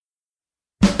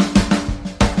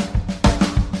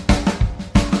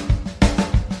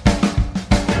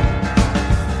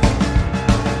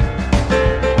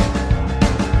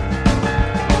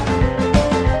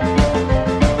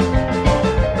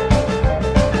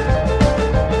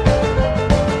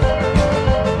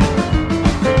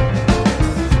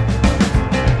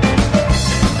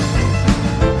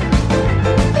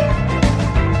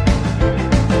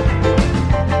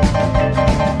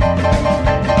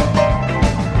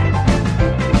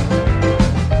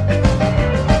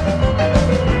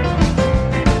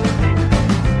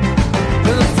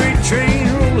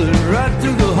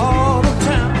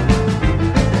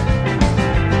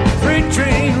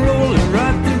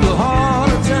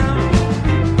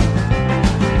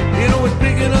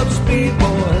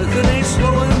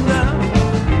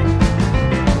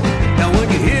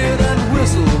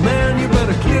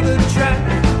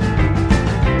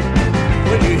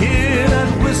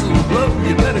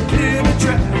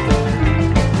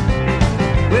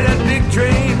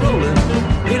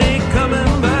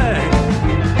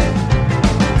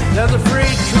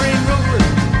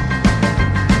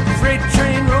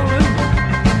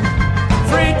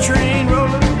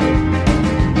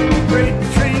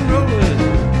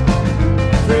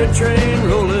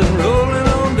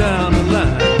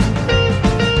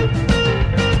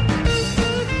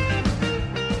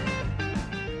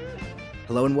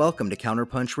welcome to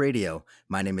Counterpunch Radio.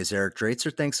 My name is Eric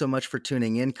Draitzer. Thanks so much for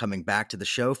tuning in, coming back to the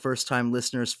show. First-time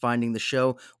listeners finding the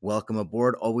show, welcome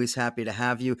aboard. Always happy to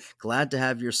have you. Glad to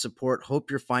have your support.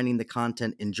 Hope you're finding the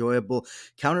content enjoyable.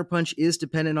 Counterpunch is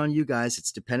dependent on you guys.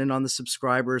 It's dependent on the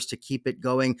subscribers to keep it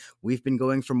going. We've been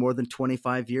going for more than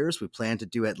 25 years. We plan to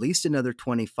do at least another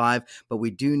 25, but we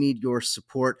do need your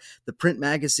support. The print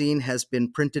magazine has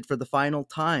been printed for the final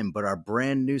time, but our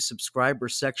brand new subscriber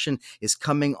section is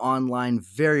coming online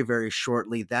very, very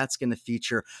shortly. That's going to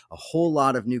feature a whole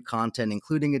lot of new content,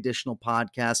 including additional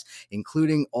podcasts,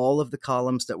 including all of the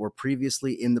columns that were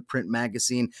previously in the print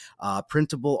magazine,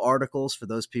 printable articles for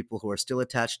those people who are still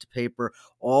attached to paper.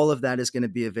 All of that is going to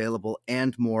be available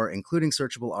and more, including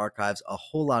searchable archives, a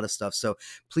whole lot of stuff. So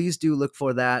please do look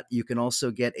for that. You can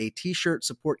also get a t-shirt,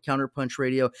 support Counterpunch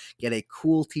Radio, get a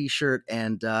cool t-shirt,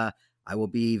 and I will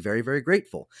be very, very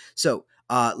grateful. So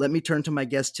let me turn to my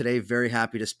guest today. Very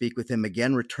happy to speak with him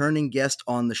again. Returning guest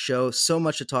on the show. So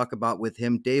much to talk about with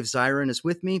him. Dave Zirin is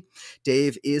with me.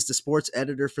 Dave is the sports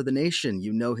editor for The Nation.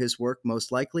 You know his work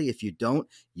most likely. If you don't,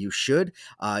 you should.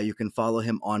 You can follow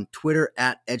him on Twitter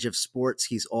at Edge of Sports.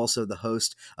 He's also the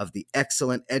host of the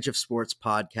excellent Edge of Sports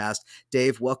podcast.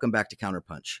 Dave, welcome back to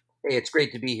Counterpunch. Hey, it's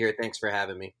great to be here. Thanks for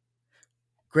having me.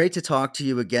 Great to talk to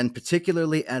you again,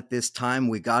 particularly at this time.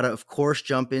 We got to, of course,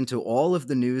 jump into all of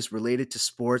the news related to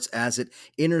sports as it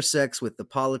intersects with the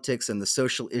politics and the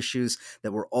social issues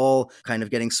that we're all kind of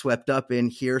getting swept up in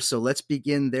here. So let's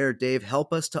begin there. Dave,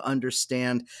 help us to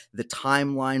understand the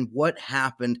timeline. What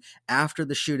happened after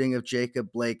the shooting of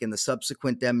Jacob Blake and the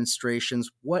subsequent demonstrations?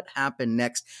 What happened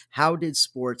next? How did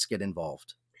sports get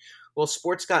involved? Well,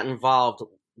 sports got involved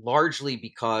largely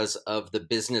because of the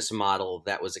business model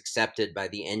that was accepted by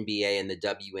the NBA and the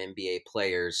WNBA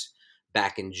players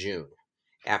back in June.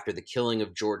 After the killing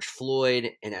of George Floyd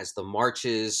and as the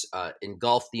marches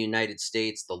engulfed the United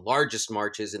States, the largest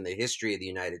marches in the history of the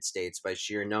United States by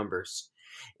sheer numbers,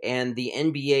 and the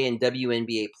NBA and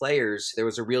WNBA players, there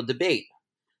was a real debate.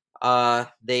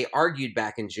 They argued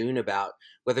back in June about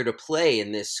whether to play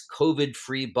in this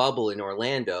COVID-free bubble in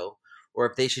Orlando or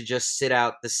if they should just sit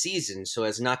out the season so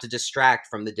as not to distract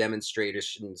from the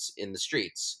demonstrations in the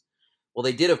streets. Well,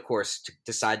 they did, of course,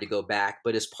 decide to go back,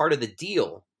 but as part of the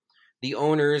deal, the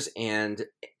owners and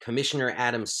Commissioner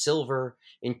Adam Silver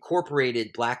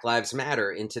incorporated Black Lives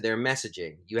Matter into their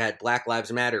messaging. You had Black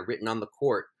Lives Matter written on the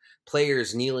court,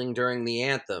 players kneeling during the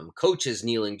anthem, coaches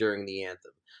kneeling during the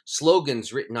anthem,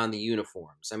 slogans written on the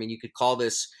uniforms. I mean, you could call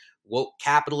this woke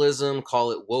capitalism,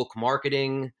 call it woke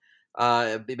marketing,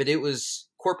 but it was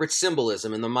corporate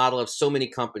symbolism in the model of so many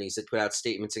companies that put out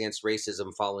statements against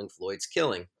racism following Floyd's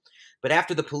killing. But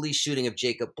after the police shooting of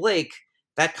Jacob Blake,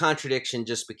 that contradiction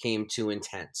just became too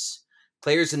intense.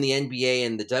 Players in the NBA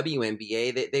and the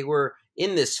WNBA, they were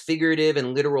in this figurative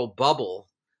and literal bubble,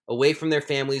 away from their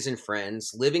families and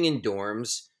friends, living in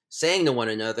dorms, saying to one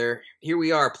another, here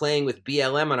we are playing with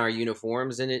BLM on our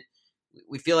uniforms, and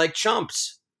we feel like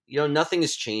chumps. You know, nothing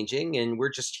is changing, and we're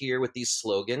just here with these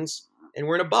slogans, and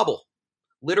we're in a bubble,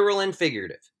 literal and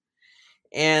figurative.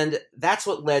 And that's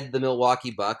what led the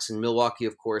Milwaukee Bucks, and Milwaukee,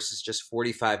 of course, is just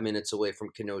 45 minutes away from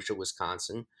Kenosha,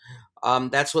 Wisconsin.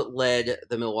 That's what led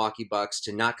the Milwaukee Bucks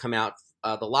to not come out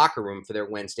the locker room for their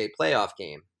Wednesday playoff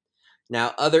game.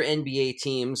 Now, other NBA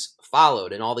teams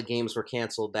followed, and all the games were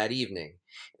canceled that evening.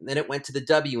 And then it went to the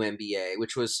WNBA,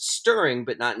 which was stirring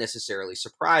but not necessarily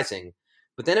surprising.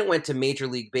 But then it went to Major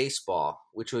League Baseball,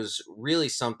 which was really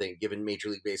something given Major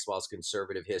League Baseball's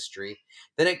conservative history.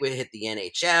 Then it hit the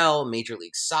NHL, Major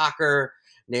League Soccer.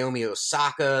 Naomi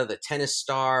Osaka, the tennis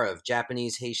star of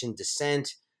Japanese Haitian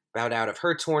descent, bowed out of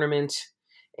her tournament.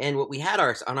 And what we had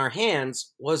on our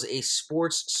hands was a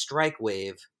sports strike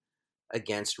wave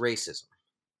against racism.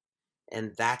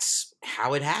 And that's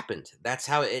how it happened. That's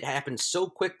how it happened so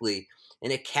quickly,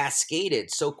 and it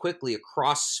cascaded so quickly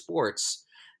across sports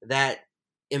that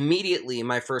immediately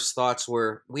my first thoughts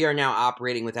were, we are now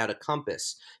operating without a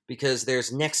compass because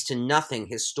there's next to nothing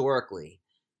historically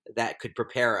that could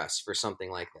prepare us for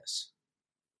something like this.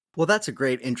 Well, that's a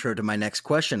great intro to my next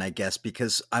question, I guess,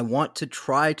 because I want to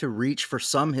try to reach for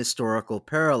some historical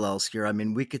parallels here. I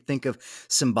mean, we could think of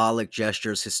symbolic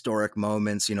gestures, historic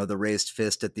moments, you know, the raised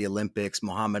fist at the Olympics,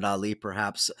 Muhammad Ali,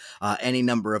 perhaps any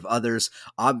number of others.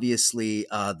 Obviously,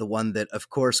 the one that, of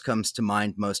course, comes to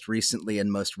mind most recently and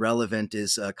most relevant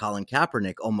is Colin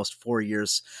Kaepernick, almost 4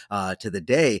 years to the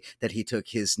day that he took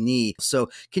his knee. So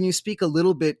can you speak a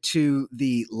little bit to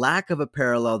the lack of a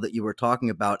parallel that you were talking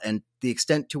about and the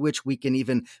extent to which we can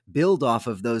even build off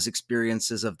of those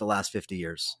experiences of the last 50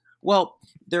 years? Well,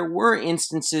 there were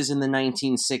instances in the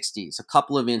 1960s, a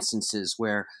couple of instances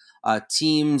where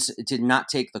Teams did not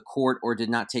take the court or did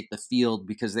not take the field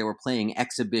because they were playing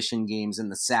exhibition games in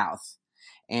the South.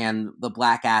 And the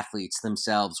black athletes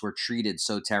themselves were treated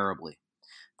so terribly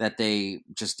that they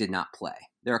just did not play.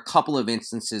 There are a couple of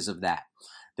instances of that.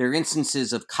 There are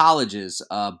instances of colleges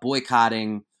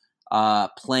boycotting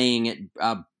playing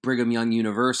at Brigham Young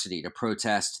University to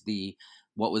protest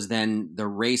what was then the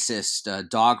racist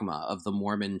dogma of the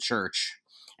Mormon Church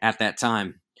at that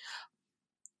time.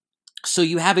 So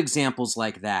you have examples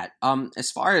like that.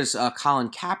 As far as Colin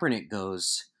Kaepernick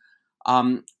goes,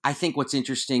 I think what's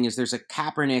interesting is there's a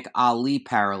Kaepernick-Ali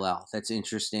parallel that's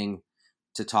interesting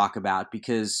to talk about,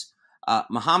 because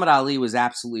Muhammad Ali was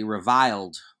absolutely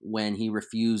reviled when he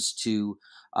refused to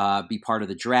be part of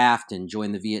the draft and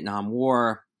join the Vietnam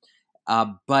War.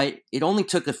 But it only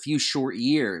took a few short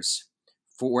years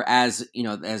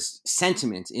as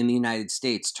sentiment in the United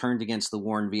States turned against the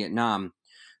war in Vietnam,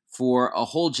 for a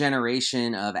whole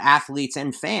generation of athletes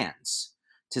and fans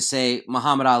to say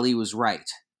Muhammad Ali was right.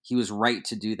 He was right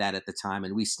to do that at the time,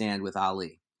 and we stand with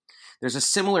Ali. There's a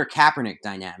similar Kaepernick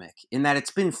dynamic in that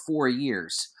it's been 4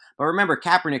 years. But remember,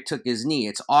 Kaepernick took his knee.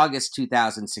 It's August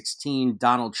 2016.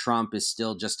 Donald Trump is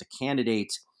still just a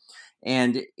candidate.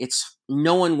 And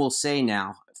no one will say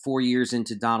now, 4 years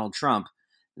into Donald Trump,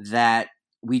 that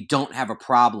we don't have a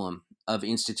problem of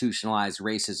institutionalized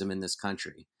racism in this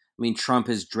country. I mean, Trump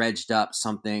has dredged up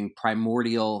something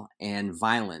primordial and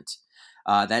violent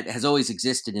that has always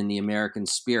existed in the American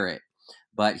spirit,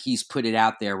 but he's put it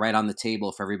out there right on the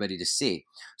table for everybody to see.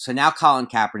 So now Colin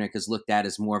Kaepernick is looked at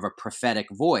as more of a prophetic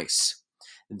voice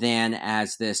than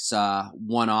as this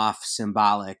one-off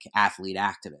symbolic athlete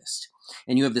activist.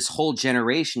 And you have this whole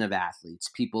generation of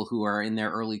athletes, people who are in their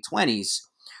early 20s,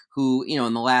 who,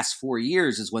 in the last 4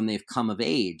 years is when they've come of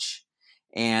age.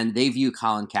 And they view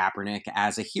Colin Kaepernick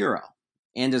as a hero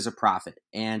and as a prophet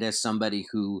and as somebody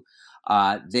who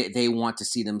they want to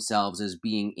see themselves as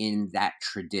being in that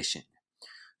tradition.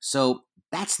 So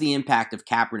that's the impact of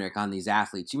Kaepernick on these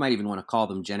athletes. You might even want to call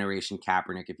them Generation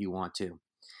Kaepernick if you want to.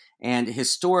 And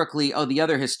historically, the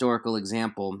other historical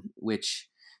example, which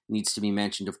needs to be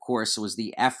mentioned, of course, was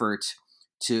the effort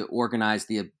to organize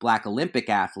the Black Olympic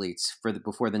athletes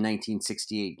before the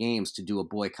 1968 Games to do a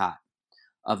boycott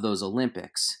of those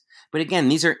Olympics. But again,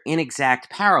 these are inexact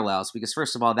parallels because,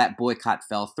 first of all, that boycott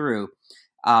fell through.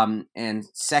 And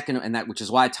second, which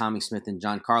is why Tommy Smith and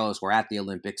John Carlos were at the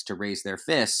Olympics to raise their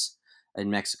fists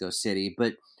in Mexico City.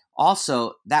 But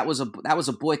also, that was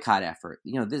a boycott effort.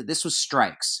 This was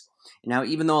strikes. Now,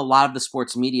 even though a lot of the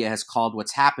sports media has called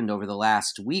what's happened over the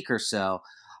last week or so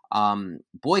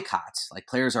boycotts, like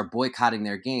players are boycotting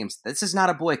their games, this is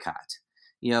not a boycott.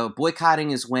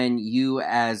 Boycotting is when you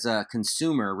as a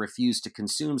consumer refuse to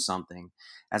consume something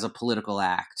as a political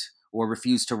act, or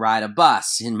refuse to ride a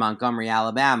bus in Montgomery,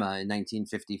 Alabama in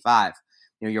 1955.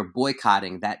 You're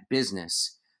boycotting that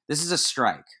business. This is a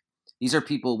strike. These are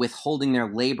people withholding their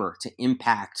labor to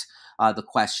impact the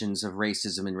questions of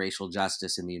racism and racial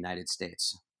justice in the United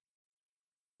States.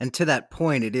 And to that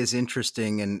point, it is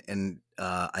interesting and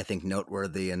I think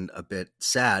noteworthy and a bit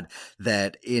sad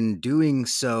that in doing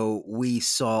so, we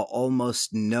saw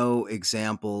almost no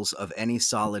examples of any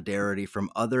solidarity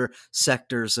from other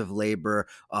sectors of labor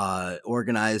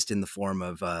organized in the form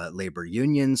of labor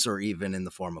unions or even in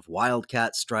the form of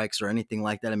wildcat strikes or anything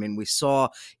like that. I mean, we saw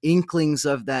inklings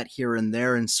of that here and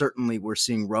there, and certainly we're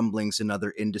seeing rumblings in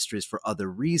other industries for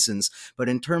other reasons. But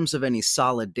in terms of any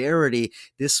solidarity,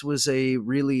 this was a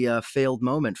really failed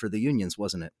moment for the unions,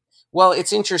 wasn't it? Well,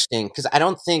 it's interesting because I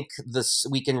don't think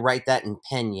we can write that in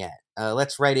pen yet.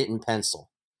 Let's write it in pencil,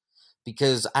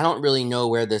 because I don't really know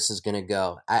where this is going to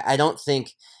go. I don't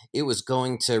think it was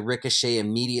going to ricochet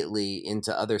immediately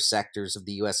into other sectors of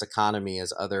the U.S. economy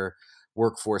as other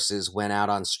workforces went out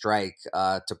on strike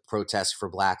to protest for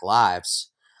Black lives.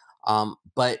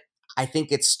 But I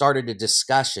think it started a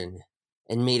discussion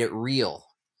and made it real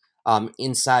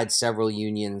inside several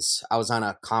unions. I was on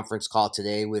a conference call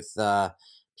today with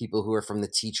people who are from the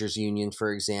teachers union,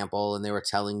 for example, and they were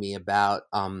telling me about,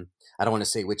 I don't want to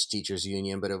say which teachers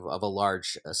union, but of a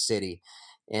large city.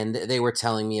 And they were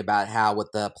telling me about how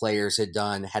what the players had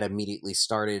done had immediately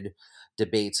started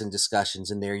debates and discussions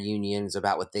in their unions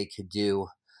about what they could do.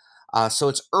 So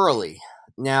it's early.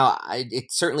 Now,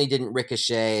 it certainly didn't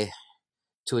ricochet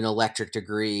to an electric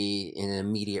degree in an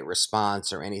immediate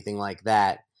response or anything like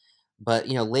that. But,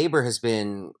 labor has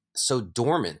been so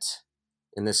dormant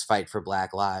in this fight for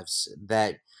Black lives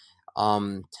that,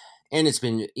 and it's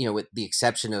been, with the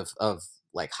exception of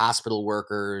like hospital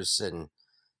workers and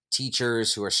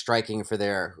teachers who are striking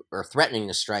or threatening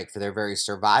to strike for their very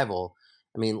survival,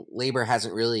 I mean, labor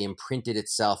hasn't really imprinted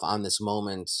itself on this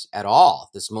moment at all,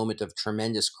 this moment of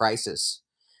tremendous crisis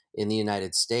in the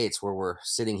United States, where we're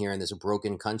sitting here in this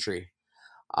broken country,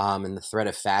 and the threat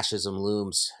of fascism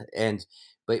looms.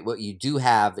 But what you do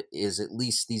have is at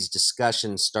least these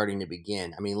discussions starting to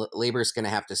begin. I mean, labor is going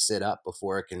to have to sit up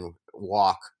before it can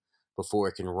walk, before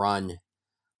it can run,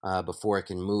 before it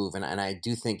can move. And I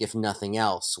do think, if nothing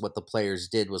else, what the players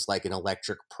did was like an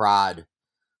electric prod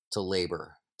to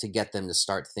labor to get them to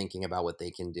start thinking about what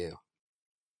they can do.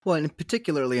 Well, and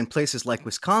particularly in places like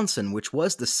Wisconsin, which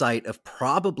was the site of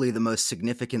probably the most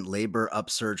significant labor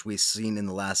upsurge we've seen in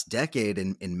the last decade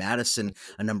in Madison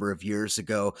a number of years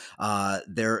ago,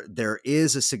 there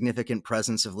is a significant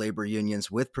presence of labor unions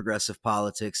with progressive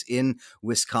politics in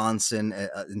Wisconsin,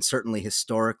 and certainly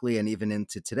historically and even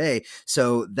into today.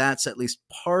 So that's at least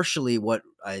partially what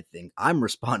I think I'm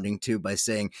responding to by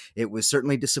saying it was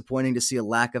certainly disappointing to see a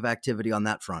lack of activity on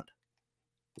that front.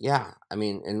 Yeah, I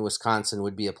mean, and Wisconsin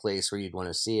would be a place where you'd want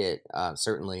to see it.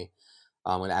 Certainly,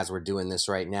 as we're doing this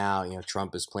right now,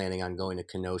 Trump is planning on going to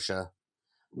Kenosha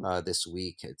this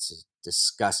week. It's a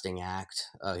disgusting act,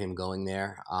 him going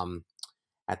there.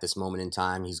 At this moment in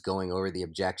time, he's going over the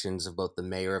objections of both the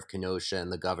mayor of Kenosha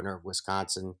and the governor of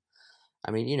Wisconsin.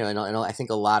 I mean, and I think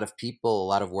a lot of people, a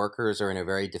lot of workers are in a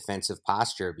very defensive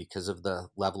posture because of the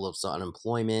level of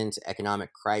unemployment,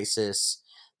 economic crisis,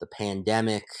 the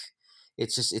pandemic.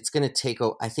 It's going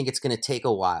to I think it's going to take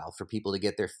a while for people to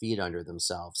get their feet under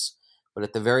themselves. But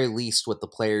at the very least, what the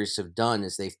players have done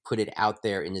is they've put it out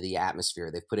there into the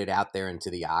atmosphere. They've put it out there into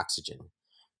the oxygen.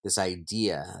 This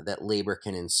idea that labor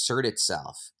can insert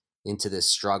itself into this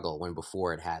struggle when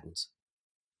before it hadn't.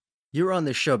 You were on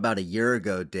this show about a year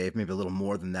ago, Dave, maybe a little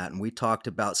more than that, and we talked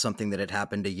about something that had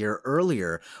happened a year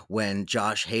earlier when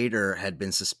Josh Hader had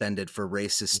been suspended for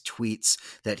racist tweets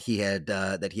that he had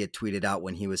tweeted out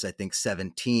when he was, I think,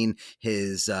 17.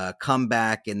 His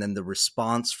comeback and then the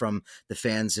response from the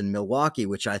fans in Milwaukee,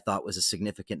 which I thought was a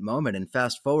significant moment. And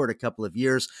fast forward a couple of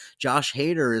years, Josh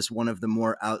Hader is one of the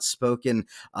more outspoken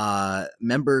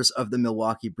members of the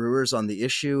Milwaukee Brewers on the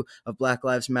issue of Black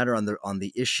Lives Matter, on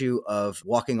the issue of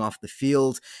walking off the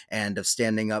field and of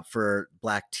standing up for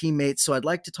Black teammates. So I'd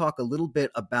like to talk a little bit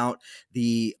about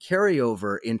the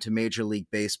carryover into Major League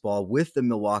Baseball with the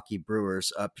Milwaukee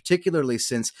Brewers, particularly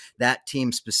since that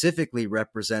team specifically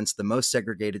represents the most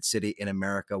segregated city in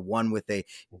America, one with a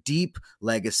deep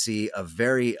legacy of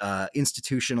very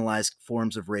institutionalized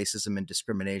forms of racism and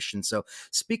discrimination. So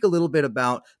speak a little bit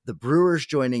about the Brewers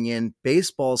joining in,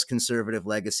 baseball's conservative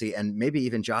legacy, and maybe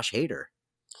even Josh Hader.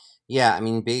 Yeah, I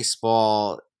mean,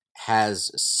 baseball has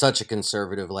such a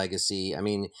conservative legacy. I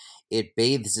mean, it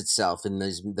bathes itself in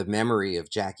the memory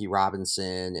of Jackie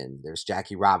Robinson, and there's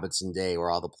Jackie Robinson Day where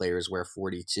all the players wear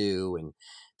 42 and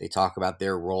they talk about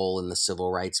their role in the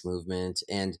civil rights movement.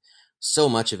 And so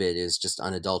much of it is just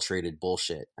unadulterated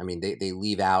bullshit. I mean, they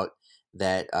leave out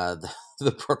that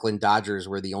the Brooklyn Dodgers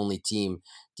were the only team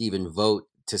to even vote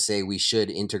to say we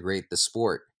should integrate the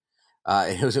sport.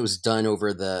 It was done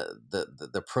over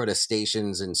the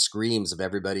protestations and screams of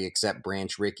everybody except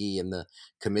Branch Rickey and the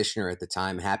commissioner at the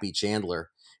time, Happy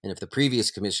Chandler. And if the previous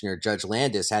commissioner, Judge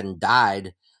Landis, hadn't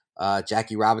died,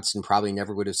 Jackie Robinson probably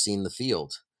never would have seen the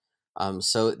field.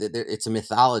 It's a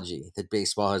mythology that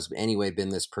baseball has anyway been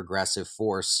this progressive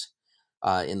force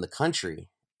in the country.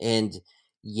 And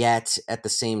yet, at the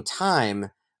same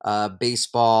time,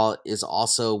 baseball is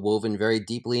also woven very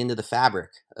deeply into the fabric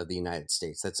of the United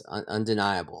States. That's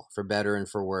undeniable, for better and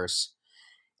for worse.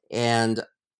 And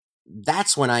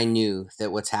that's when I knew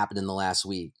that what's happened in the last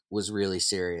week was really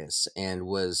serious and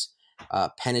was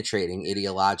penetrating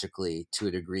ideologically to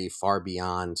a degree far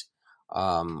beyond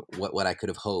what I could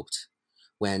have hoped.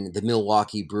 When the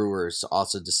Milwaukee Brewers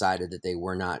also decided that they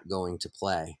were not going to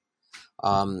play.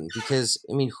 Because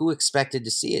I mean, who expected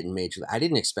to see it in Major League? I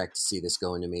didn't expect to see this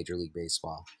go into Major League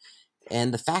Baseball.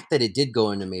 And the fact that it did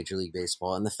go into Major League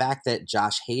Baseball, and the fact that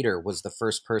Josh Hader was the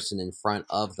first person in front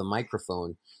of the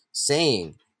microphone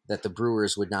saying that the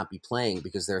Brewers would not be playing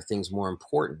because there are things more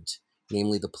important,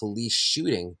 namely the police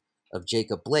shooting of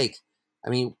Jacob Blake. I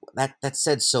mean, that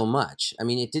said so much. I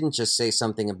mean, it didn't just say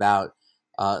something about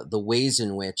the ways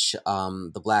in which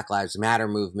the Black Lives Matter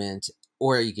movement,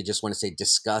 or you could just want to say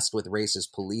disgust with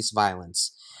racist police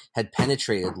violence, had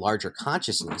penetrated larger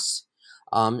consciousness.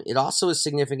 It also is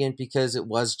significant because it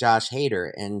was Josh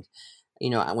Hader. And,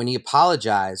 when he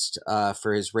apologized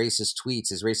for his racist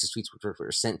tweets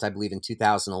were sent, I believe, in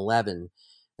 2011.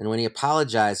 And when he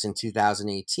apologized in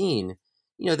 2018,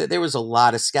 that there was a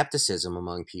lot of skepticism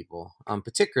among people,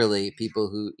 particularly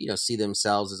people who, see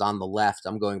themselves as on the left.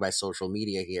 I'm going by social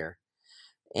media here.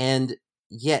 And,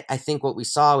 yet I think what we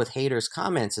saw with Hader's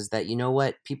comments is that, you know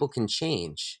what, people can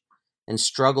change and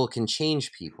struggle can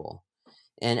change people.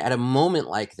 And at a moment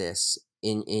like this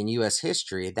in U.S.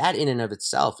 history, that in and of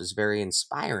itself is very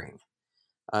inspiring.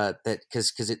 That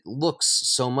because it looks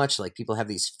so much like people have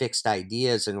these fixed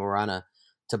ideas and we're on a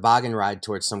toboggan ride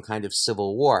towards some kind of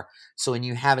civil war. So when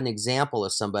you have an example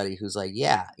of somebody who's like,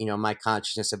 yeah, you know, my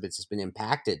consciousness of it has been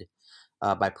impacted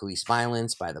by police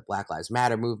violence, by the Black Lives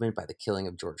Matter movement, by the killing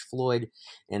of George Floyd,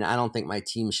 and I don't think my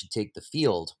team should take the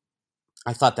field.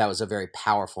 I thought that was a very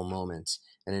powerful moment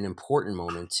and an important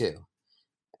moment too.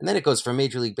 And then it goes from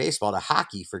Major League Baseball to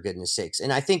hockey, for goodness sakes.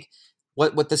 And I think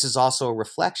what this is also a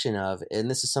reflection of, and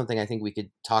this is something I think we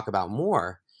could talk about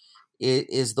more,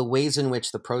 is the ways in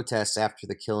which the protests after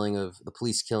the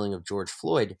police killing of George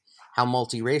Floyd, how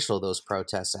multiracial those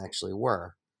protests actually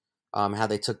were, how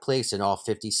they took place in all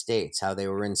 50 states, how they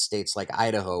were in states like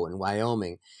Idaho and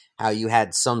Wyoming, how you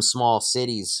had some small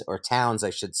cities or towns, I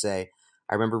should say.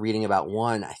 I remember reading about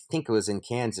one, I think it was in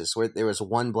Kansas, where there was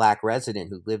one Black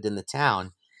resident who lived in the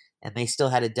town, and they still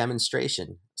had a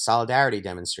demonstration, solidarity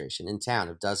demonstration in town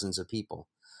of dozens of people.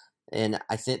 And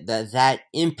I think that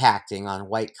impacting on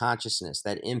white consciousness,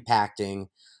 that impacting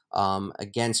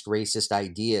against racist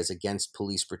ideas, against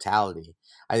police brutality,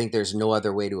 I think there's no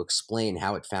other way to explain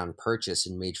how it found purchase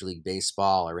in Major League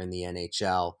Baseball or in the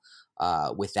NHL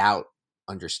without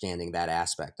understanding that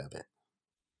aspect of it.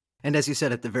 And as you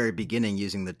said at the very beginning,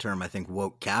 using the term, I think,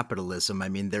 woke capitalism, I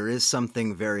mean, there is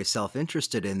something very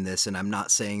self-interested in this. And I'm not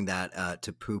saying that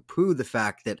to poo-poo the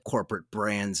fact that corporate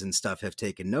brands and stuff have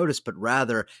taken notice, but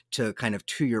rather to kind of,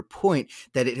 to your point,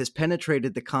 that it has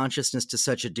penetrated the consciousness to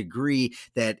such a degree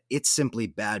that it's simply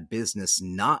bad business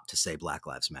not to say Black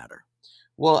Lives Matter.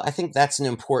 Well, I think that's an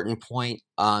important point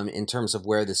in terms of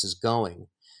where this is going,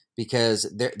 because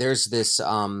there's this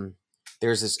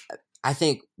I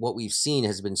think what we've seen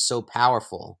has been so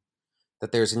powerful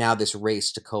that there's now this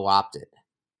race to co-opt it.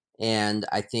 And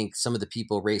I think some of the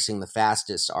people racing the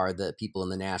fastest are the people in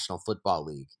the National Football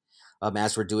League.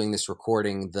 As we're doing this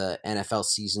recording, the NFL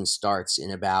season starts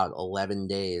in about 11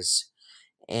 days.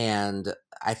 And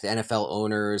NFL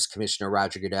owners, Commissioner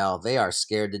Roger Goodell, they are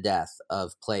scared to death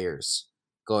of players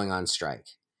going on strike.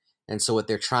 And so what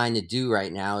they're trying to do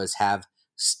right now is have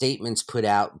statements put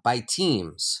out by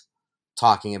teams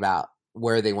talking about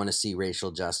where they want to see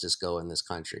racial justice go in this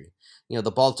country. You know, the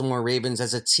Baltimore Ravens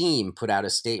as a team put out a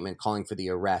statement calling for the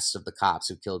arrest of the cops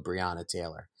who killed Breonna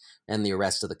Taylor and the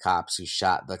arrest of the cops who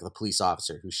shot the police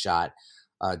officer who shot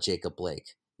Jacob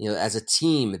Blake. You know, as a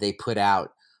team, they put out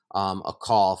a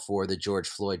call for the George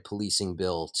Floyd policing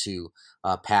bill to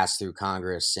pass through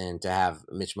Congress and to have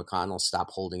Mitch McConnell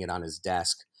stop holding it on his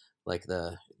desk like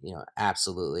the, you know,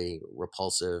 absolutely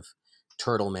repulsive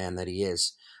turtle man that he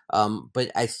is.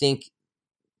 But I think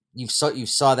you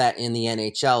saw that in the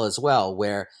NHL as well,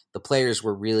 where the players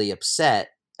were really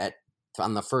upset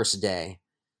on the first day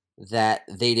that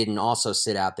they didn't also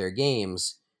sit out their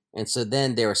games. And so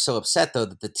then they were so upset, though,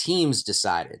 that the teams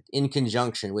decided, in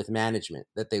conjunction with management,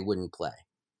 that they wouldn't play.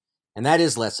 And that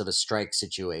is less of a strike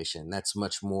situation. That's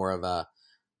much more of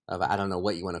I don't know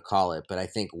what you want to call it, but I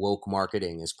think woke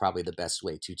marketing is probably the best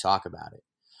way to talk about it.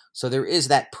 So there is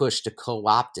that push to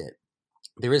co-opt it.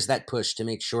 There is that push to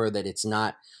make sure that it's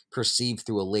not perceived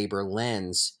through a labor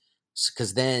lens,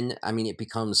 because then, I mean, it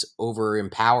becomes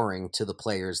over-empowering to the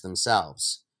players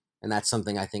themselves. And that's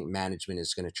something I think management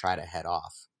is going to try to head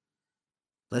off.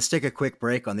 Let's take a quick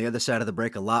break. On the other side of the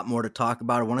break, a lot more to talk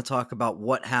about. I want to talk about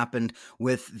what happened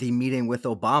with the meeting with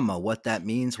Obama, what that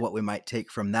means, what we might take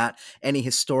from that, any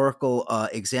historical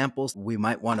examples we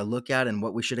might want to look at, and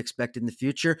what we should expect in the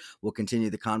future. We'll continue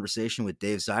the conversation with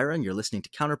Dave Zaira, and you're listening to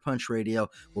Counterpunch Radio.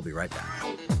 We'll be right back.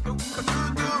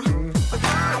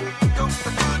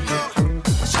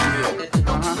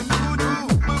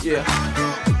 Yeah,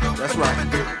 that's right.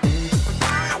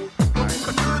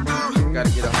 Gotta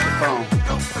get off the phone.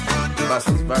 Bust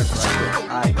this verse right quick.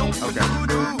 Alright, okay.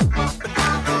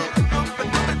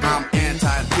 I'm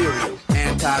anti-imperial,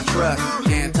 anti-trust,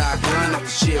 anti-gun if the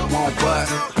shit won't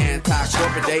bust,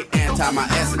 anti-corporate date, anti-my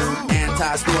essence,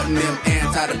 anti-snorting them,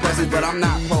 anti-depressants, but I'm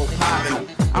not pro-popping them.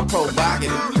 I'm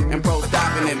provocative and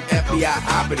pro-stopping them FBI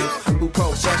operatives who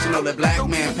pro-sectional the black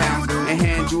man pounds and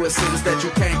hand you a sentence that you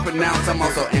can't pronounce. I'm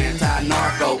also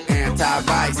anti-narco,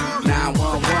 anti-vice,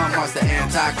 911 marks the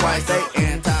anti-Christ, they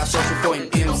anti-social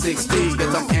point M16,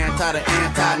 cause I'm anti the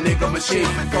anti-nigga machine,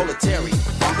 proletarian,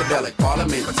 funkadelic,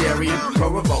 parliamentarian,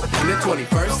 pro-revolt in the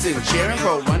 21st century,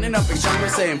 pro-running up in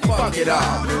Congress saying fuck it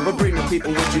all, but bring the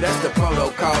people with you, that's the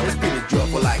protocol. It's pretty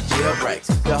joyful like jailbreaks.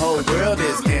 The whole world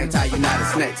is anti-United the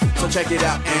snakes. So check it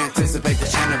out, anticipate the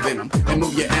antivenom, and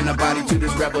move your antibody to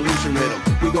this revolution rhythm.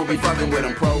 We gon' be fucking with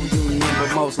them, pro-union,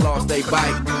 but most laws they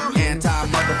bite.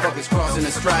 Anti-motherfuckers crossing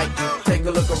the strike. Take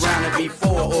a look around and be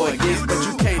for or against, but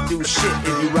you can't do shit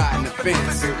if you riding the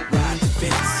fence. Ride the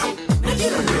fence. Now you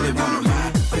don't really wanna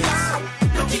ride the fence.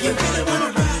 Now do you really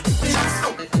wanna ride the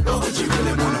fence? Or would you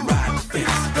really wanna ride the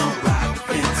fence? Don't ride the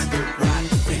fence. Ride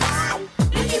the fence.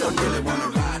 Now you don't really wanna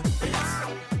ride the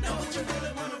fence. No, would you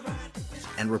really wanna ride the fence?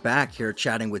 And we're back here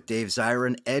chatting with Dave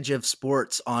Zirin, Edge of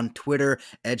Sports on Twitter.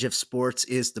 Edge of Sports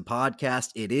is the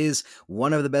podcast. It is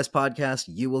one of the best podcasts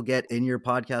you will get in your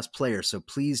podcast player. So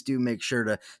please do make sure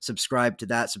to subscribe to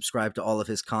that, subscribe to all of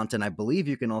his content. I believe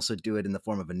you can also do it in the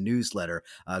form of a newsletter.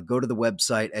 Go to the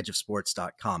website,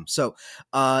 edgeofsports.com. So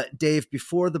Dave,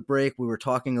 before the break, we were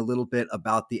talking a little bit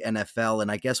about the NFL, and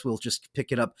I guess we'll just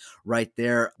pick it up right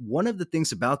there. One of the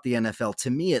things about the NFL, to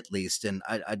me at least, and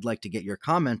I'd like to get your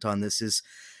comment on this, is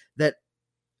that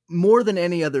more than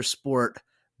any other sport,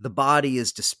 the body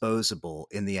is disposable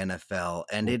in the NFL,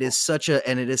 and it is such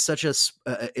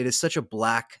a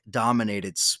black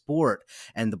dominated sport,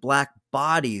 and the black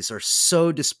bodies are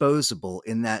so disposable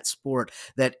in that sport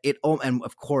that and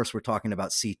of course we're talking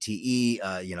about CTE,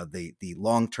 the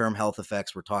long-term health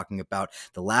effects. We're talking about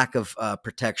the lack of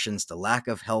protections, the lack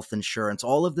of health insurance,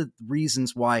 all of the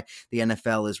reasons why the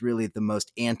NFL is really the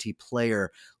most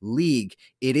anti-player league.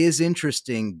 It is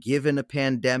interesting, given a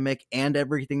pandemic and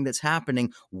everything that's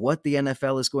happening, what the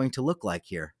NFL is going to look like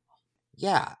here.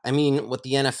 Yeah, I mean, what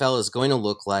the NFL is going to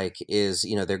look like is,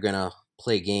 they're going to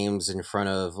play games in front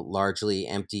of largely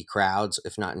empty crowds,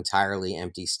 if not entirely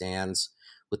empty stands,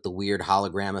 with the weird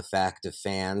hologram effect of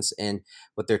fans. And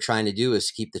what they're trying to do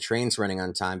is keep the trains running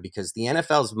on time, because the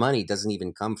NFL's money doesn't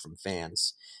even come from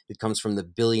fans. It comes from the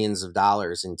billions of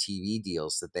dollars in TV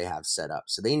deals that they have set up.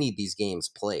 So they need these games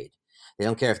played. They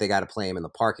don't care if they got to play them in the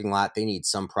parking lot. They need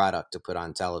some product to put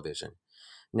on television.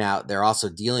 Now, they're also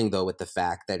dealing, though, with the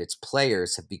fact that its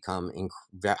players have become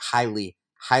highly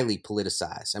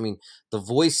politicized. I mean, the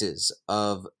voices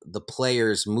of the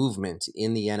players' movement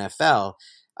in the NFL,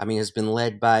 has been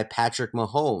led by Patrick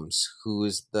Mahomes, who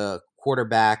is the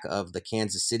quarterback of the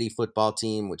Kansas City football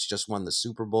team, which just won the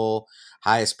Super Bowl,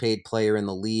 highest paid player in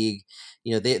the league.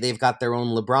 They've got their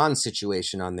own LeBron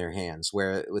situation on their hands,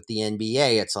 where with the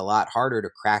NBA, it's a lot harder to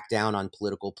crack down on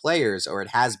political players, or it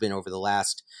has been over the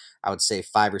last, I would say,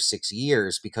 5 or 6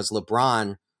 years, because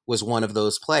LeBron was one of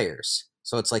those players.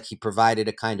 So it's like he provided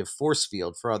a kind of force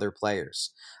field for other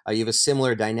players. You have a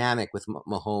similar dynamic with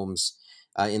Mahomes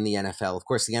in the NFL. Of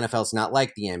course, the NFL is not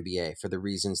like the NBA for the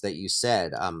reasons that you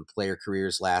said. Player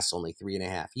careers last only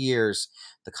 3.5 years.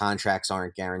 The contracts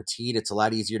aren't guaranteed. It's a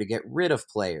lot easier to get rid of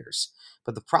players.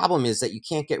 But the problem is that you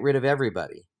can't get rid of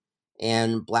everybody.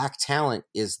 And black talent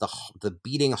is the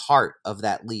beating heart of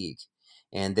that league.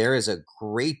 And there is a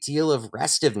great deal of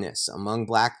restiveness among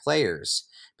black players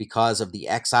because of the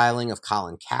exiling of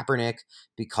Colin Kaepernick,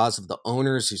 because of the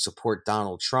owners who support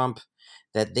Donald Trump,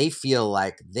 that they feel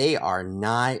like they are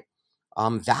not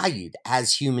valued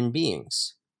as human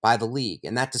beings by the league.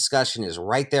 And that discussion is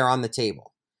right there on the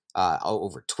table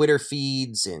over Twitter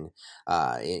feeds and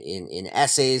in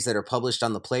essays that are published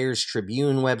on the Players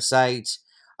Tribune website,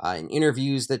 in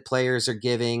interviews that players are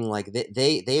giving. Like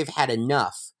they've had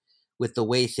enough with the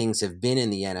way things have been in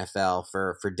the NFL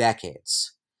for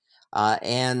decades.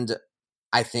 And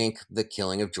I think the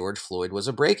killing of George Floyd was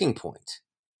a breaking point.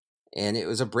 And it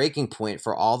was a breaking point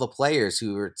for all the players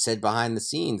who were said behind the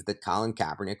scenes that Colin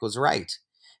Kaepernick was right.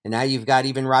 And now you've got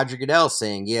even Roger Goodell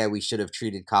saying, yeah, we should have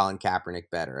treated Colin Kaepernick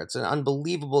better. It's an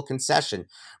unbelievable concession.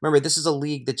 Remember, this is a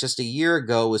league that just a year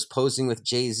ago was posing with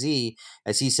Jay-Z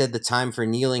as he said the time for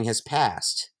kneeling has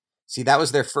passed. See, that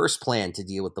was their first plan to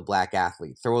deal with the black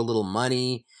athlete. Throw a little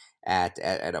money at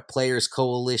a players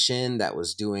coalition that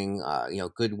was doing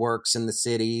good works in the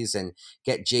cities, and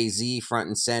get Jay-Z front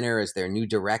and center as their new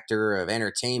director of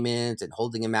entertainment and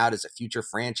holding him out as a future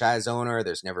franchise owner.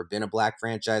 There's never been a black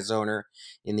franchise owner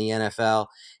in the NFL.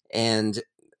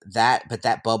 But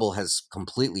that bubble has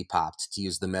completely popped, to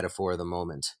use the metaphor of the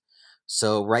moment.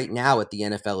 So right now what the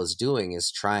NFL is doing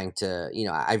is trying to,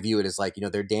 I view it as like,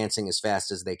 they're dancing as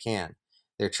fast as they can.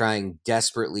 They're trying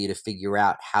desperately to figure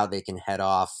out how they can head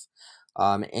off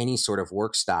any sort of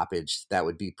work stoppage that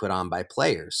would be put on by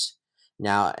players.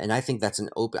 Now, and I think that's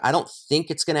I don't think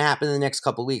it's going to happen in the next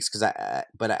couple of weeks,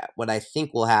 but what I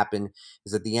think will happen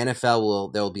is that the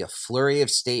NFL there will be a flurry of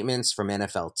statements from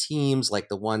NFL teams, like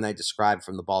the one I described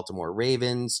from the Baltimore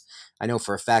Ravens. I know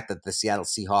for a fact that the Seattle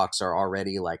Seahawks are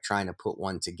already like trying to put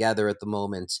one together at the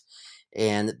moment.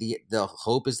 And the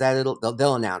hope is that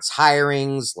they'll announce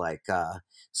hirings like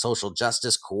social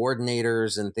justice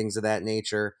coordinators and things of that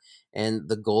nature. And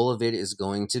the goal of it is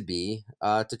going to be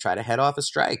to try to head off a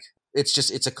strike.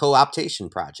 It's a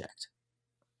co-optation project.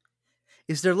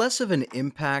 Is there less of an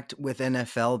impact with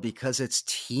NFL because it's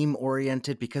team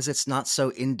oriented, because it's not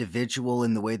so individual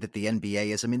in the way that the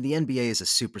NBA is? I mean, the NBA is a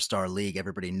superstar league.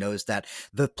 Everybody knows that.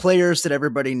 The players that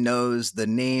everybody knows, the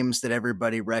names that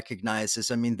everybody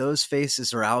recognizes. I mean, those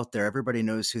faces are out there. Everybody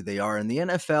knows who they are. In the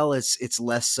NFL, it's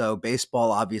less so.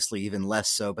 Baseball, obviously, even less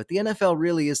so. But the NFL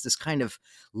really is this kind of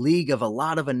league of a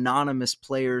lot of anonymous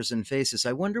players and faces.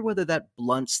 I wonder whether that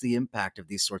blunts the impact of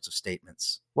these sorts of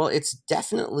statements. Well, it's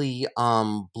definitely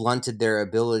blunted their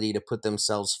ability to put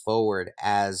themselves forward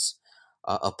as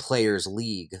a players'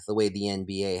 league the way the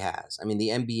NBA has. I mean, the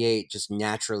NBA just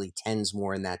naturally tends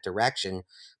more in that direction,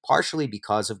 partially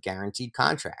because of guaranteed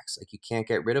contracts. Like, you can't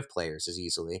get rid of players as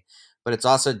easily, but it's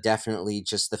also definitely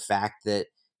just the fact that,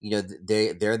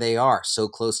 there they are, so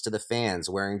close to the fans,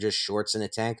 wearing just shorts and a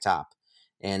tank top,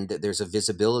 and there's a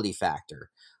visibility factor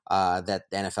that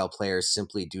the NFL players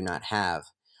simply do not have.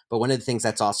 But one of the things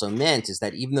that's also meant is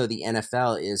that even though the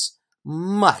NFL is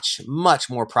much, much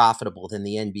more profitable than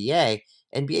the NBA,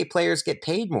 NBA players get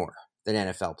paid more than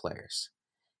NFL players.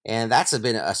 And that's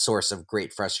been a source of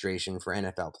great frustration for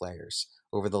NFL players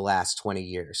over the last 20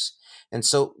 years. And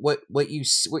so what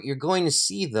you're going to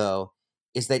see, though,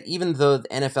 is that even though the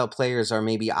NFL players are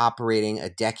maybe operating a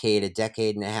decade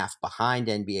and a half behind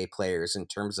NBA players in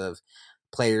terms of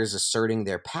players asserting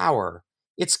their power,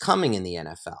 it's coming in the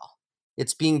NFL.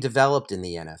 It's being developed in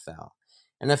the NFL.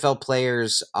 NFL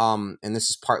players, and this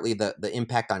is partly the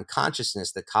impact on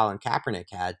consciousness that Colin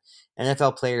Kaepernick had,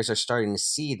 NFL players are starting to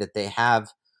see that they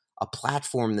have a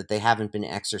platform that they haven't been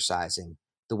exercising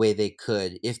the way they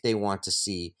could if they want to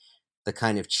see the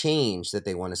kind of change that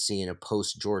they want to see in a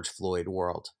post-George Floyd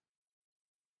world.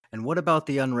 And what about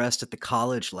the unrest at the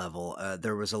college level?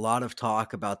 There was a lot of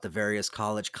talk about the various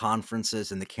college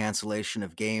conferences and the cancellation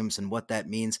of games and what that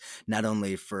means, not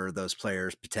only for those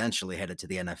players potentially headed to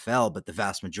the NFL, but the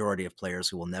vast majority of players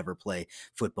who will never play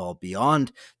football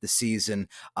beyond the season.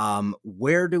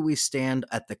 Where do we stand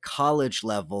at the college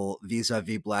level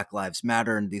vis-a-vis Black Lives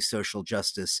Matter and these social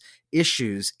justice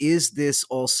issues? Is this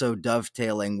also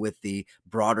dovetailing with the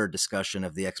broader discussion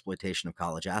of the exploitation of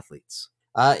college athletes?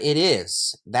 It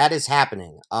is. That is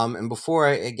happening. And before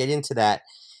I get into that,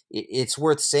 it's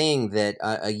worth saying that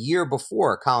a year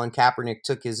before Colin Kaepernick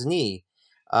took his knee,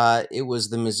 it was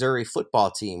the Missouri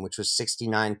football team, which was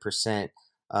 69%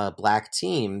 black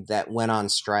team, that went on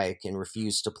strike and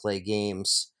refused to play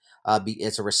games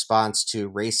as a response to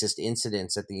racist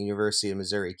incidents at the University of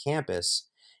Missouri campus.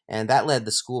 And that led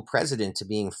the school president to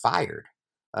being fired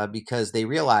because they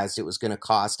realized it was going to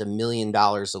cost $1 million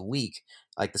a week.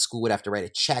 Like, the school would have to write a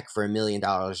check for $1 million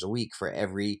a week for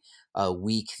every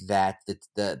week that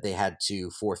they had to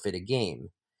forfeit a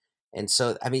game. And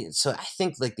so, I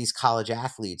think like these college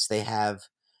athletes, they have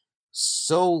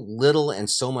so little and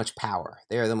so much power.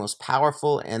 They are the most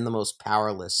powerful and the most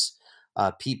powerless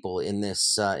people in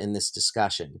this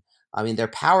discussion. I mean, they're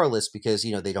powerless because,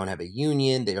 they don't have a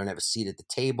union, they don't have a seat at the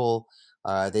table,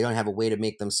 they don't have a way to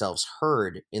make themselves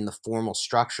heard in the formal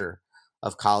structure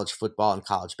of college football and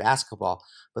college basketball.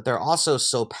 But they're also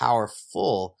so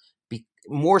powerful,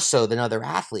 more so than other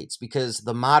athletes, because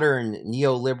the modern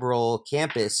neoliberal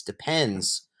campus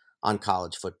depends on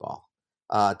college football.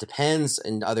 Depends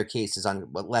in other cases on,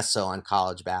 but less so on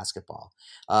college basketball.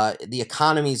 The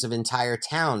economies of entire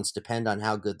towns depend on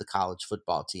how good the college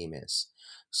football team is.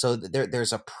 So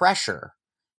there's a pressure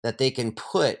that they can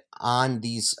put on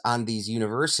these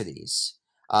universities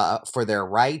for their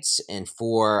rights and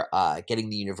for getting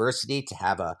the university to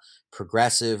have a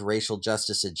progressive racial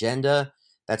justice agenda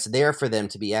that's there for them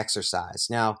to be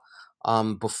exercised. Now,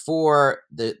 before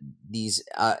this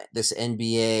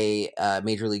NBA,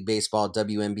 Major League Baseball,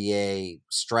 WNBA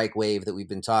strike wave that we've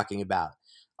been talking about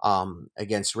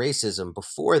against racism,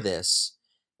 before this,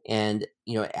 and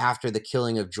after the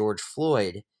killing of George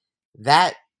Floyd,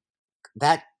 that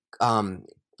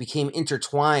became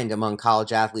intertwined among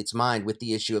college athletes' mind with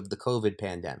the issue of the COVID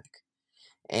pandemic,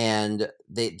 and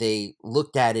they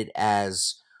looked at it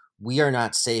as, we are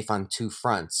not safe on two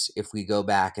fronts if we go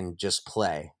back and just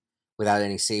play without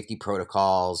any safety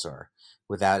protocols or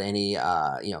without any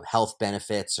health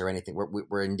benefits or anything.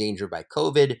 We're endangered by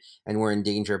COVID, and we're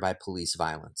endangered by police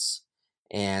violence,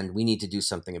 and we need to do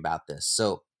something about this.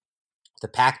 So the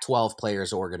Pac-12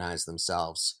 players organized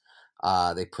themselves.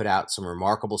 They put out some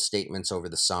remarkable statements over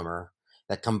the summer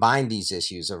that combined these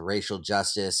issues of racial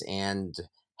justice and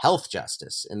health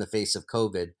justice in the face of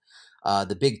COVID.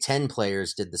 The Big Ten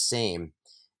players did the same.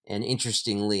 And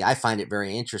interestingly, I find it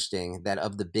very interesting that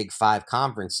of the Big Five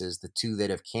conferences, the two that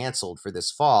have canceled for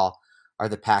this fall are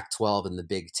the Pac-12 and the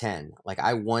Big Ten. Like,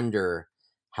 I wonder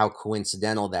how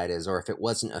coincidental that is, or if it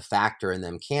wasn't a factor in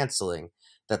them canceling,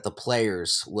 that the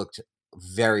players looked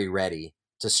very ready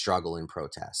to struggle and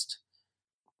protest.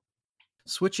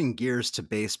 Switching gears to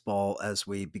baseball as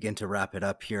we begin to wrap it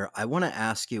up here, I want to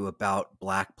ask you about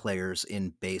Black players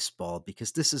in baseball,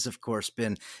 because this has, of course,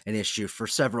 been an issue for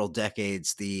several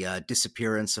decades. The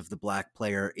disappearance of the Black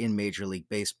player in Major League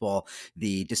Baseball,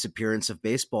 the disappearance of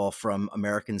baseball from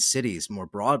American cities more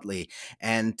broadly.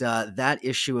 And that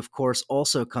issue, of course,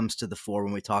 also comes to the fore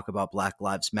when we talk about Black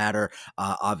Lives Matter.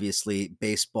 Obviously,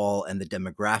 baseball and the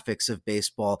demographics of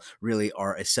baseball really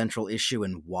are a central issue,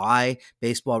 and why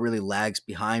baseball really lags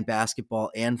behind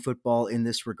basketball and football in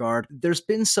this regard. There's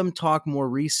been some talk more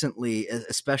recently,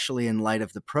 especially in light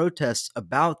of the protests,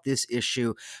 about this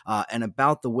issue and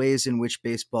about the ways in which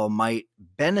baseball might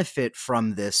benefit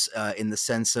from this in the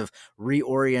sense of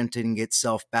reorienting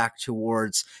itself back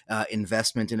towards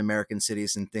investment in American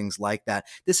cities and things like that.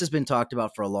 This has been talked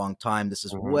about for a long time. This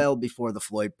is well before the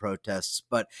Floyd protests,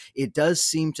 but it does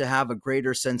seem to have a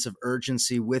greater sense of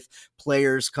urgency with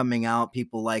players coming out,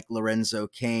 people like Lorenzo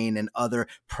Cain and other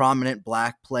prominent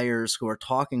Black players who are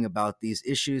talking about these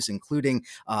issues, including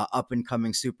up and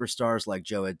coming superstars like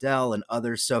Joe Adele and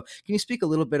others. So can you speak a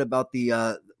little bit about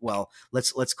the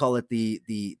let's call it the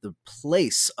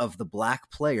place of the Black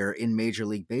player in Major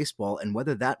League Baseball and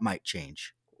whether that might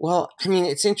change? Well, I mean,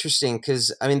 it's interesting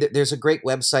because, I mean, there's a great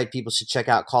website people should check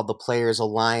out called the Players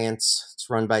Alliance. It's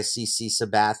run by CC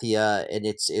Sabathia, and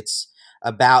it's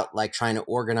about like trying to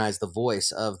organize the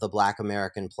voice of the Black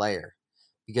American player,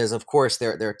 because of course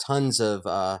there are tons of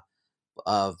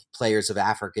players of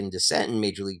African descent in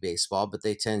Major League Baseball, but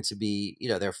they tend to be,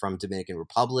 they're from Dominican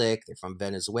Republic, they're from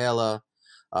Venezuela,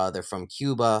 they're from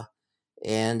Cuba.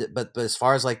 And but as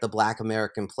far as like the Black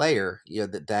American player,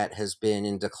 that has been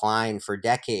in decline for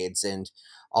decades, and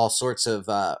all sorts of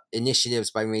initiatives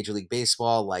by Major League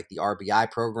Baseball, like the RBI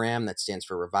program that stands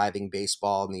for Reviving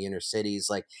Baseball in the Inner Cities,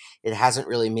 like it hasn't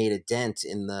really made a dent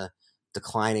in the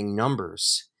declining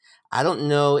numbers. I don't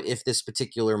know if this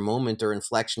particular moment or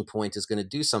inflection point is going to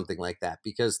do something like that,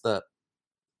 because the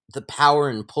power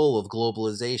and pull of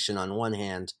globalization on one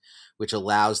hand, which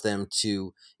allows them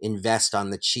to invest on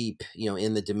the cheap,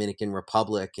 in the Dominican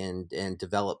Republic and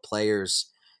develop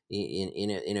players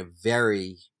in a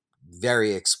very, very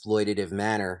exploitative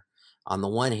manner on the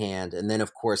one hand. And then,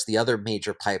 of course, the other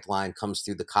major pipeline comes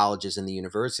through the colleges and the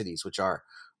universities, which are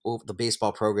the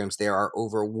baseball programs there are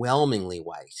overwhelmingly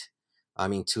white. I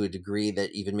mean, to a degree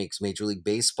that even makes Major League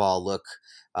Baseball look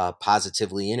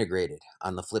positively integrated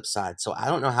on the flip side. So I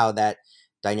don't know how that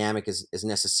dynamic is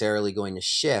necessarily going to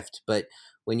shift. But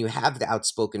when you have the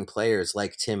outspoken players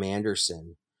like Tim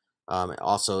Anderson,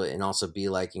 also be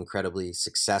like incredibly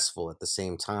successful at the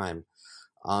same time,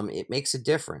 it makes a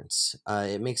difference.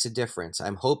 It makes a difference.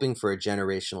 I'm hoping for a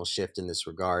generational shift in this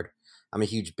regard. I'm a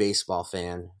huge baseball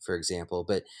fan, for example,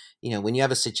 but when you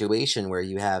have a situation where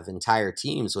you have entire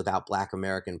teams without Black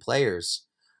American players,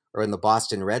 or in the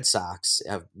Boston Red Sox,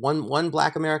 have one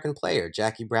Black American player,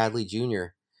 Jackie Bradley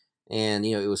Jr., and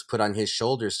it was put on his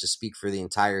shoulders to speak for the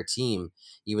entire team,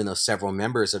 even though several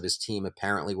members of his team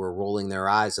apparently were rolling their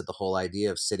eyes at the whole idea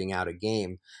of sitting out a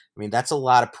game. I mean, that's a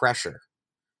lot of pressure.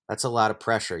 That's a lot of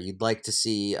pressure. You'd like to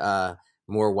see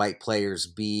more white players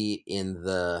be in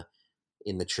the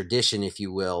tradition, if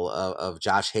you will, of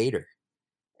Josh Hader,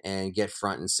 and get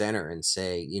front and center and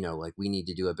say, like, we need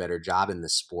to do a better job in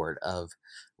this sport of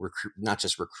not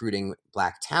just recruiting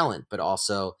Black talent, but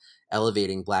also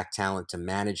elevating Black talent to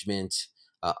management,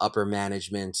 upper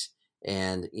management,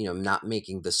 and not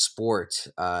making the sport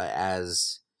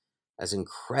as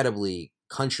incredibly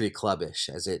country clubbish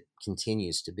as it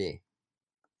continues to be.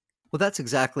 Well, that's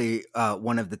exactly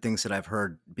one of the things that I've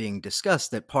heard being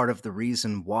discussed, that part of the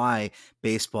reason why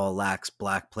baseball lacks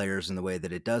Black players in the way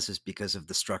that it does is because of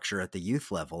the structure at the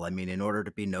youth level. I mean, in order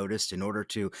to be noticed, in order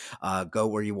to go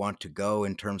where you want to go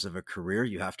in terms of a career,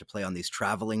 you have to play on these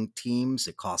traveling teams.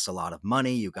 It costs a lot of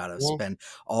money. You got to spend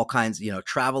all kinds,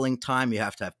 traveling time. You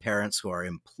have to have parents who are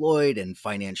employed and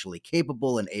financially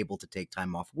capable and able to take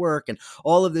time off work and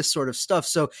all of this sort of stuff.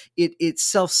 So it's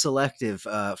self-selective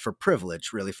for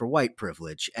privilege, really, for white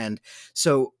privilege. And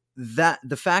so that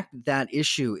the fact that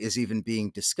issue is even being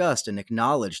discussed and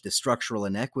acknowledged, the structural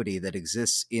inequity that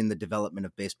exists in the development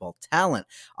of baseball talent,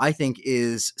 I think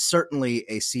is certainly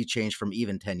a sea change from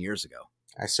even 10 years ago.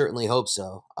 I certainly hope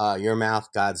so. Your mouth,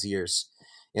 God's ears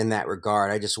in that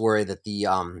regard. I just worry that the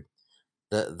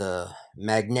the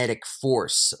magnetic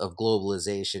force of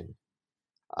globalization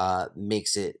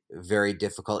makes it very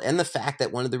difficult. And the fact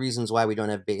that one of the reasons why we don't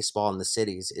have baseball in the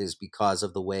cities is because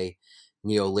of the way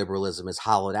neoliberalism has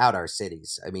hollowed out our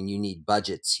cities. I mean, you need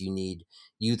budgets, you need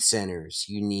youth centers,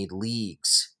 you need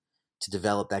leagues to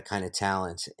develop that kind of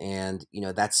talent. And,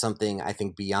 that's something I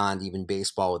think beyond even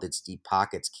baseball with its deep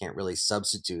pockets can't really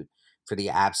substitute for the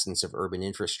absence of urban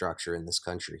infrastructure in this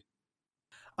country.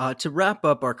 To wrap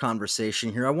up our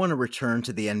conversation here, I want to return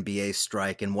to the NBA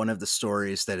strike and one of the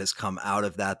stories that has come out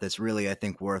of that that's really, I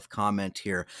think, worth comment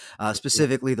here,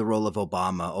 specifically the role of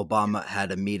Obama. Obama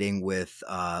had a meeting with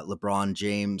LeBron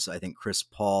James, I think Chris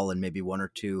Paul, and maybe one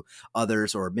or two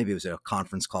others, or maybe it was a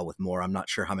conference call with more. I'm not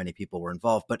sure how many people were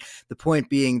involved, but the point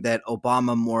being that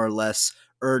Obama more or less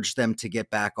urged them to get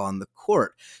back on the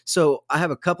court. So I have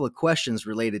a couple of questions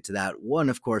related to that. One,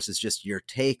 of course, is just your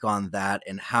take on that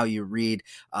and how you read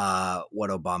what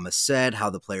Obama said,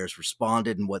 how the players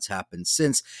responded, and what's happened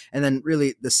since. And then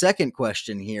really the second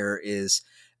question here is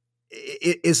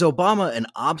Obama an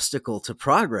obstacle to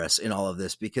progress in all of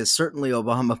this? Because certainly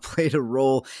Obama played a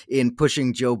role in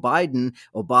pushing Joe Biden.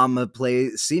 Obama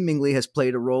seemingly has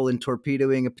played a role in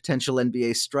torpedoing a potential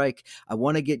NBA strike. I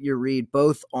want to get your read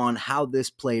both on how this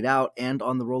played out and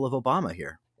on the role of Obama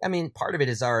here. I mean, part of it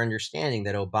is our understanding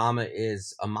that Obama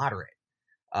is a moderate.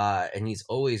 And he's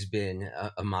always been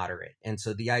a moderate. And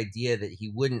so the idea that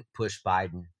he wouldn't push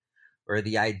Biden, or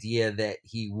the idea that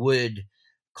he would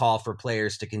call for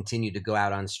players to continue to go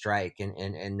out on strike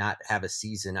and not have a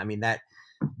season, I mean, that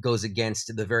goes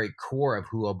against the very core of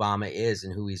who Obama is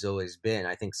and who he's always been.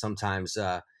 I think sometimes,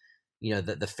 the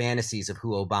fantasies of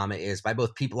who Obama is by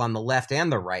both people on the left and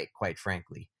the right, quite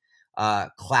frankly,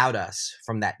 cloud us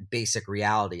from that basic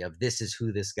reality of this is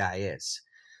who this guy is.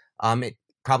 It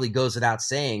probably goes without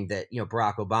saying that,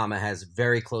 Barack Obama has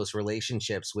very close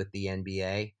relationships with the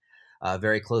NBA,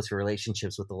 very close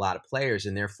relationships with a lot of players,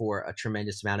 and therefore a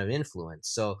tremendous amount of influence.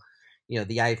 So,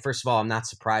 first of all, I'm not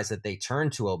surprised that they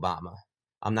turned to Obama.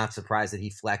 I'm not surprised that he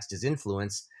flexed his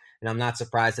influence, and I'm not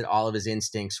surprised that all of his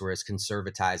instincts were as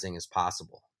conservatizing as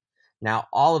possible. Now,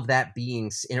 all of that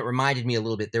and it reminded me a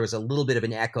little bit, there was a little bit of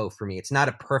an echo for me. It's not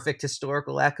a perfect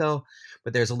historical echo,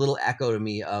 but there's a little echo to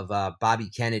me of Bobby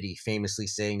Kennedy famously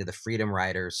saying to the Freedom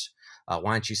Riders,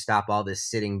 why don't you stop all this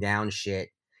sitting down shit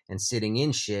and sitting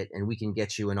in shit, and we can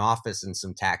get you an office and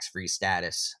some tax-free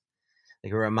status.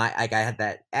 I had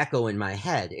that echo in my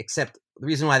head, except the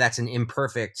reason why that's an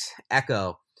imperfect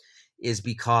echo is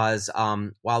because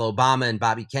while Obama and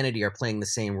Bobby Kennedy are playing the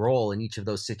same role in each of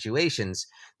those situations,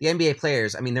 the NBA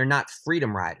players, I mean, they're not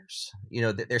freedom riders.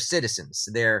 They're citizens.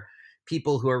 They're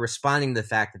people who are responding to the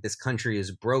fact that this country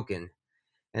is broken.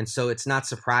 And so it's not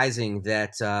surprising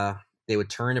that they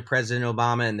would turn to President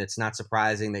Obama, and it's not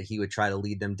surprising that he would try to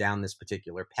lead them down this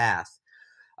particular path.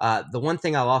 The one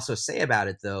thing I'll also say about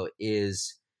it, though,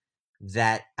 is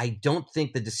that I don't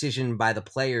think the decision by the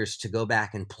players to go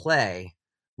back and play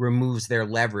removes their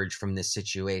leverage from this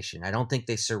situation. I don't think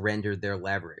they surrendered their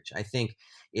leverage. I think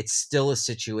it's still a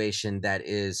situation that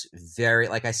is very,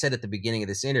 like I said at the beginning of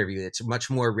this interview, it's much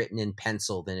more written in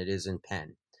pencil than it is in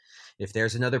pen. If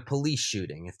there's another police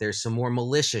shooting, if there's some more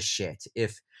malicious shit,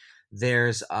 if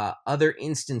there's other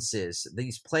instances,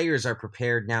 these players are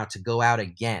prepared now to go out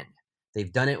again.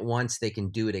 They've done it once, they can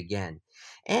do it again.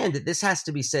 And this has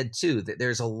to be said, too, that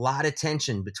there's a lot of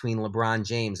tension between LeBron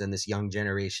James and this young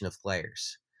generation of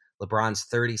players. LeBron's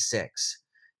 36.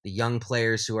 The young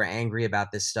players who are angry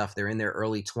about this stuff, they're in their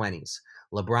early 20s.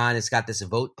 LeBron has got this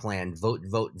vote plan, vote,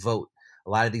 vote, vote. A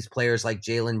lot of these players like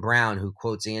Jaylen Brown, who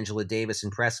quotes Angela Davis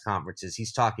in press conferences,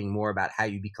 he's talking more about how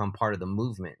you become part of the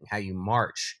movement and how you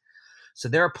march. So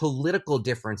there are political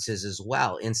differences as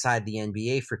well inside the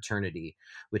NBA fraternity,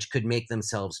 which could make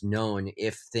themselves known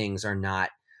if things are not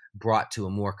brought to a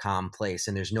more calm place.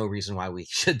 And there's no reason why we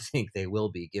should think they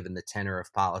will be, given the tenor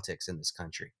of politics in this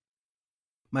country.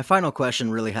 My final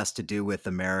question really has to do with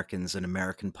Americans and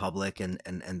American public and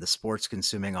the sports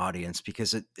consuming audience,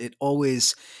 because it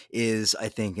always is, I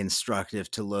think,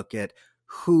 instructive to look at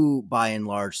who by and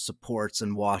large supports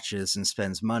and watches and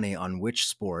spends money on which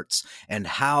sports and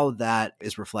how that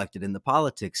is reflected in the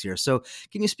politics here. So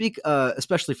can you speak,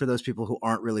 especially for those people who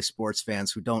aren't really sports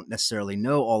fans, who don't necessarily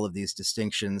know all of these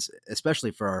distinctions,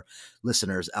 especially for our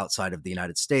listeners outside of the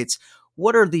United States,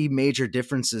 what are the major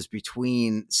differences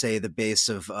between, say, the base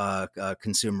of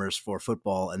consumers for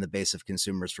football and the base of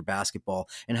consumers for basketball?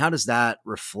 And how does that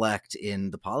reflect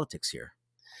in the politics here?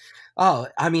 Oh,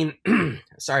 I mean,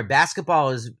 basketball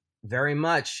is very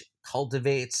much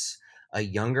cultivates a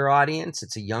younger audience.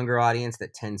 It's a younger audience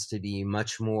that tends to be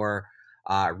much more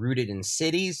rooted in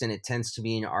cities, and it tends to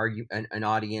be an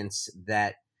audience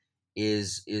that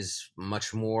is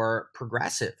much more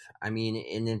progressive. I mean,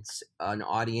 and it's an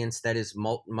audience that is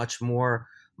much more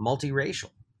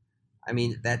multiracial. I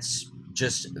mean, that's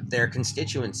just their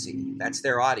constituency. That's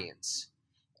their audience.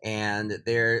 And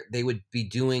they would be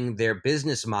doing their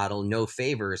business model no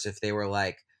favors if they were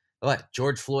like, what,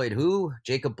 George Floyd who?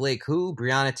 Jacob Blake who?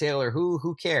 Breonna Taylor who?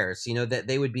 Who cares? You know, that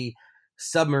they would be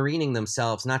submarining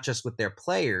themselves, not just with their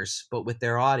players, but with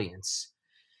their audience.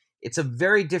 It's a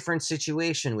very different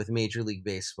situation with Major League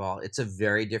Baseball. It's a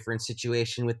very different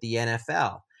situation with the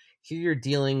NFL. Here you're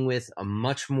dealing with a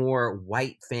much more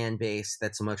white fan base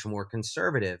that's much more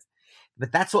conservative.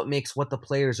 But that's what makes what the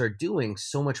players are doing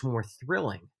so much more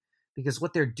thrilling, because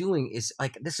what they're doing is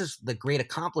like, this is the great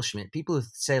accomplishment. People who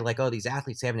say like, oh, these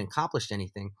athletes haven't accomplished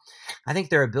anything. I think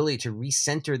their ability to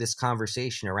recenter this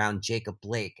conversation around Jacob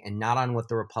Blake and not on what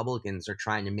the Republicans are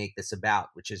trying to make this about,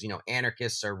 which is, you know,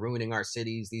 anarchists are ruining our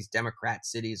cities. These Democrat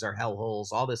cities are hellholes,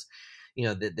 all this, you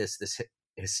know, this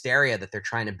hysteria that they're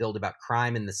trying to build about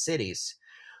crime in the cities.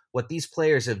 What these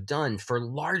players have done for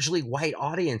largely white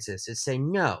audiences is say,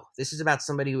 no, this is about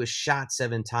somebody who was shot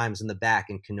 7 times in the back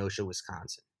in Kenosha,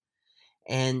 Wisconsin.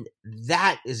 And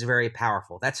that is very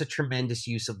powerful. That's a tremendous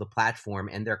use of the platform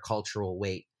and their cultural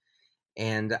weight.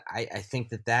 And I think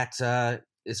that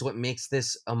is what makes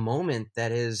this a moment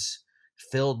that is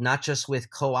filled not just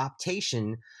with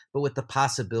co-optation, but with the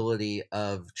possibility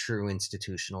of true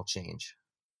institutional change.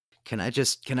 Can I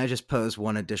just pose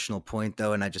one additional point,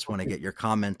 though, and I just want to get your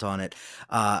comment on it.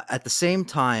 At the same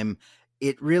time,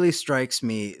 it really strikes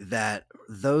me that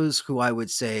those who I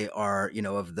would say are, you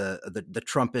know, of the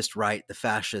Trumpist right, the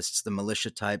fascists, the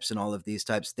militia types, and all of these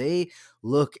types, they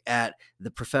look at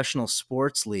the professional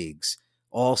sports leagues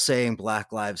all saying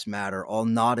Black Lives Matter, all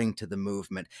nodding to the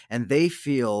movement, and they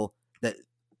feel that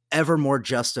ever more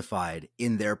justified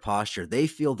in their posture. They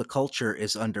feel the culture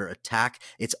is under attack.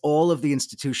 It's all of the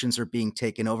institutions are being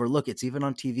taken over. Look, it's even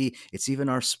on TV. It's even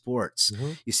our sports.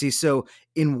 Mm-hmm. You see, so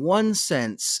in one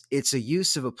sense, it's a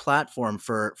use of a platform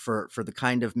for the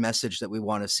kind of message that we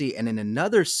want to see. And in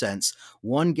another sense,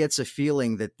 one gets a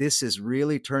feeling that this is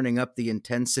really turning up the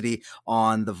intensity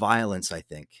on the violence, I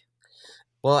think.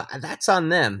 Well, that's on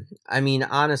them. I mean,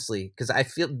 honestly, because I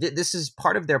feel this is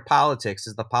part of their politics,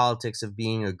 is the politics of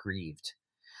being aggrieved.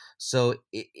 So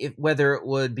whether it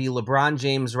would be LeBron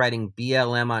James writing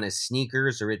BLM on his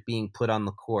sneakers or it being put on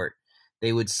the court,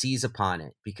 they would seize upon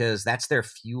it because that's their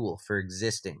fuel for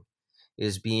existing,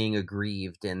 is being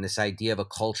aggrieved and this idea of a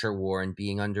culture war and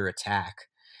being under attack.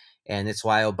 And it's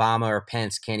why Obama or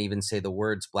Pence can't even say the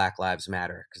words Black Lives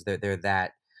Matter, because they're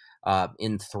that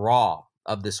in thrall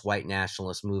of this white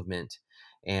nationalist movement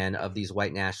and of these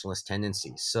white nationalist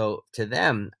tendencies. So to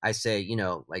them, I say, you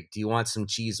know, like, do you want some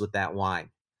cheese with that wine?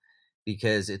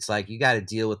 Because it's like, you got to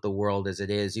deal with the world as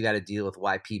it is. You got to deal with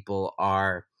why people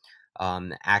are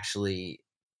actually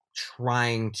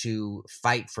trying to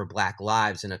fight for Black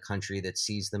lives in a country that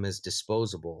sees them as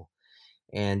disposable.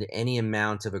 And any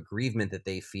amount of aggrievement that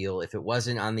they feel, if it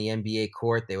wasn't on the NBA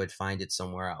court, they would find it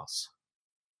somewhere else.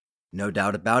 No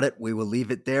doubt about it. We will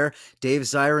leave it there. Dave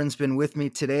Zirin's been with me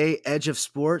today. Edge of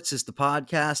Sports is the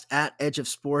podcast, at Edge of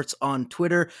Sports on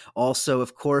Twitter. Also,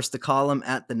 of course, the column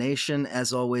at The Nation.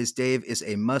 As always, Dave is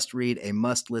a must read, a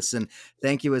must listen.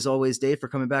 Thank you, as always, Dave, for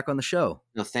coming back on the show.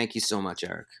 No, thank you so much,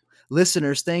 Eric.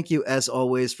 Listeners, thank you, as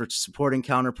always, for supporting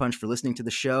Counterpunch, for listening to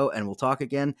the show, and we'll talk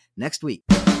again next week.